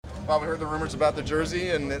Bob, we heard the rumors about the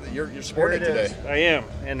jersey, and you're sporting it today. I am,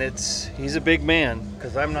 and he's a big man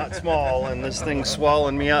because I'm not small, and this thing's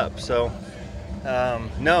swallowing me up. So,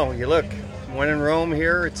 no, you look, when in Rome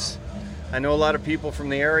here, I know a lot of people from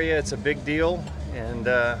the area. It's a big deal, and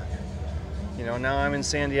now I'm in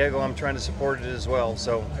San Diego. I'm trying to support it as well.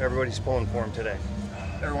 So everybody's pulling for him today.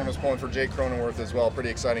 Everyone was pulling for Jake Cronenworth as well. Pretty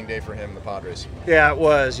exciting day for him, the Padres. Yeah, it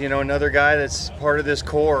was. Another guy that's part of this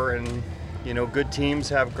core, and good teams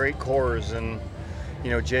have great cores, and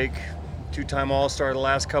Jake, two-time All-Star the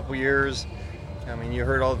last couple years. I mean, you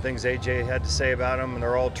heard all the things AJ had to say about him, and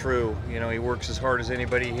they're all true. He works as hard as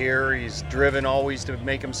anybody here. He's driven always to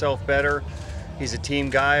make himself better. He's a team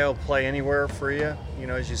guy. He'll play anywhere for you,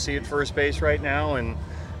 as you see at first base right now, and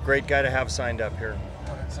great guy to have signed up here.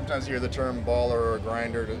 Sometimes you hear the term baller or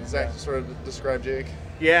grinder. Does that sort of describe Jake?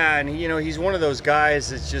 Yeah, and he's one of those guys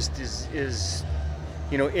that just is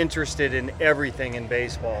interested in everything in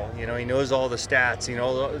baseball. He knows all the stats. He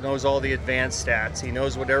knows all the advanced stats. He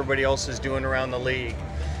knows what everybody else is doing around the league.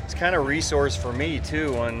 It's kind of a resource for me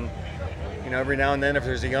too. And every now and then, if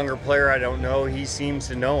there's a younger player I don't know, he seems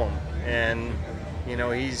to know him. And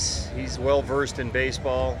he's well versed in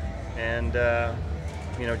baseball, and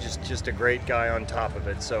just a great guy on top of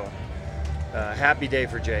it. So happy day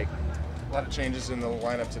for Jake. A lot of changes in the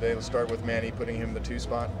lineup today. Let's start with Manny, putting him in the 2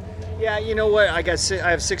 spot. Yeah, you know what? I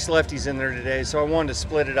have 6 lefties in there today, so I wanted to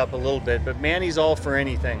split it up a little bit. But Manny's all for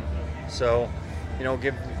anything. So,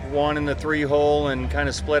 give one in the 3 hole and kind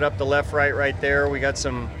of split up the left-right right there. We got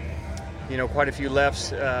some, quite a few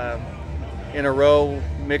lefts in a row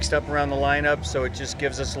mixed up around the lineup, so it just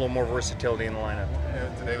gives us a little more versatility in the lineup.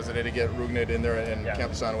 Yeah, today was the day to get Rugned in there and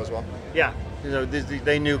Camposano as well. Yeah,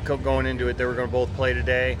 they knew going into it they were going to both play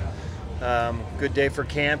today. Good day for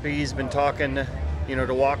Campy. He's been talking,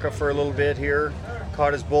 to Waka for a little bit here.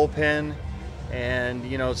 Caught his bullpen,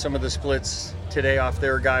 and some of the splits today off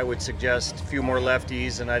their guy would suggest a few more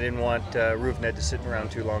lefties, and I didn't want Rugned to sit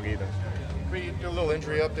around too long either. We do a little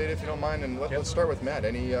injury update if you don't mind, and let's start with Matt.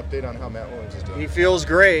 Any update on how Matt Williams is doing? He feels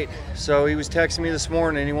great. So he was texting me this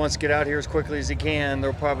morning. He wants to get out here as quickly as he can.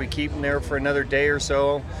 They'll probably keep him there for another day or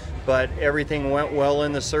so, but everything went well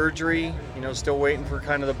in the surgery. Still waiting for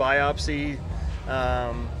kind of the biopsy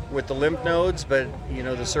with the lymph nodes, but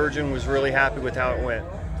the surgeon was really happy with how it went.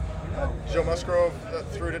 Joe Musgrove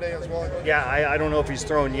threw today as well? Yeah, I don't know if he's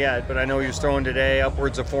thrown yet, but I know he was throwing today,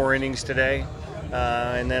 upwards of 4 innings today.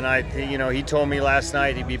 And then he told me last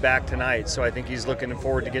night he'd be back tonight, so I think he's looking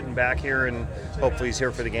forward to getting back here, and hopefully he's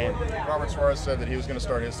here for the game. Robert Suarez said that he was going to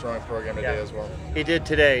start his throwing program today as well. He did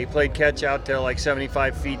today. He played catch out to like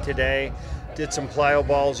 75 feet today. Did some plyo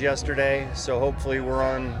balls yesterday, so hopefully we're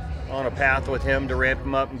on a path with him to ramp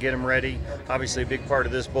him up and get him ready. Obviously a big part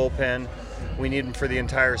of this bullpen. We need him for the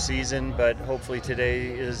entire season, but hopefully today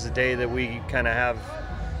is the day that we kind of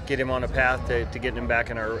get him on a path to getting him back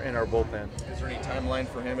in our bullpen. Is there any timeline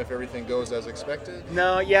for him if everything goes as expected?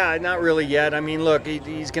 No, not really yet. I mean, look,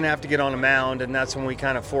 he's going to have to get on a mound, and that's when we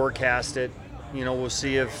kind of forecast it. We'll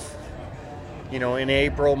see if, in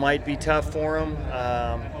April might be tough for him.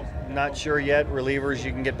 Not sure yet. Relievers,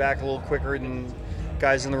 you can get back a little quicker than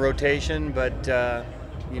guys in the rotation, but,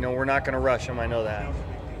 we're not going to rush him. I know that.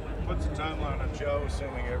 What's the timeline on Joe,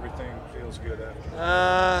 assuming everything feels good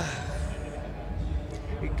after?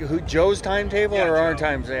 Joe's timetable or our Joe.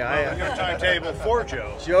 timetable? Your timetable for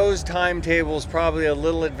Joe. Joe's timetable is probably a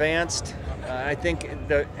little advanced. I think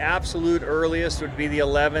the absolute earliest would be the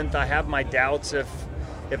 11th. I have my doubts if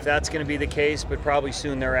that's going to be the case, but probably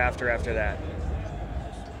soon thereafter after that.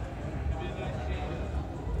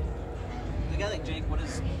 A guy like Jake, what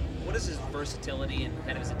is his versatility and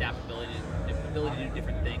kind of his adaptability to do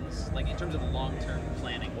different things? Like in terms of long-term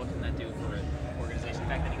planning, what can that do for an organization?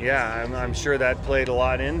 Yeah, I'm sure that played a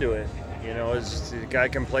lot into it. The guy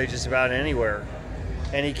can play just about anywhere.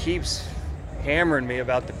 And he keeps hammering me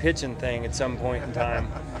about the pitching thing at some point in time.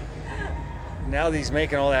 Now that he's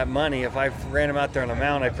making all that money, if I ran him out there on the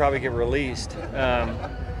mound, I'd probably get released.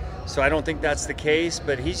 So I don't think that's the case,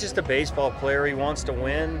 but he's just a baseball player. He wants to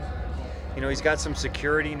win. He's got some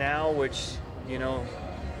security now, which,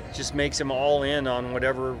 just makes him all in on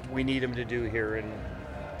whatever we need him to do here, and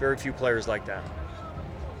very few players like that.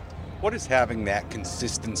 What is having that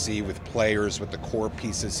consistency with players, with the core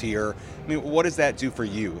pieces here? I mean, what does that do for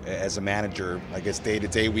you as a manager, I guess, day to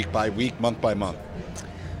day, week by week, month by month?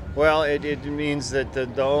 Well, it means that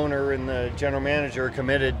the owner and the general manager are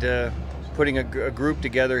committed to putting a group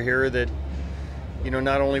together here that,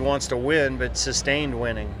 not only wants to win, but sustained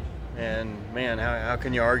winning. And, man, how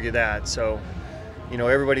can you argue that? So,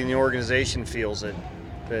 everybody in the organization feels it.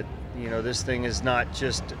 That, this thing is not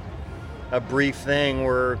just, a brief thing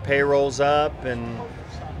where payroll's up and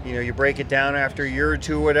you break it down after a year or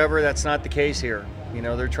two, whatever. That's not the case here.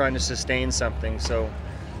 They're trying to sustain something, so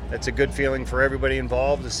that's a good feeling for everybody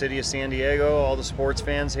involved, the city of San Diego, all the sports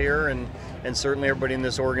fans here, and certainly everybody in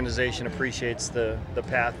this organization appreciates the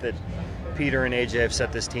path that Peter and AJ have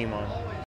set this team on.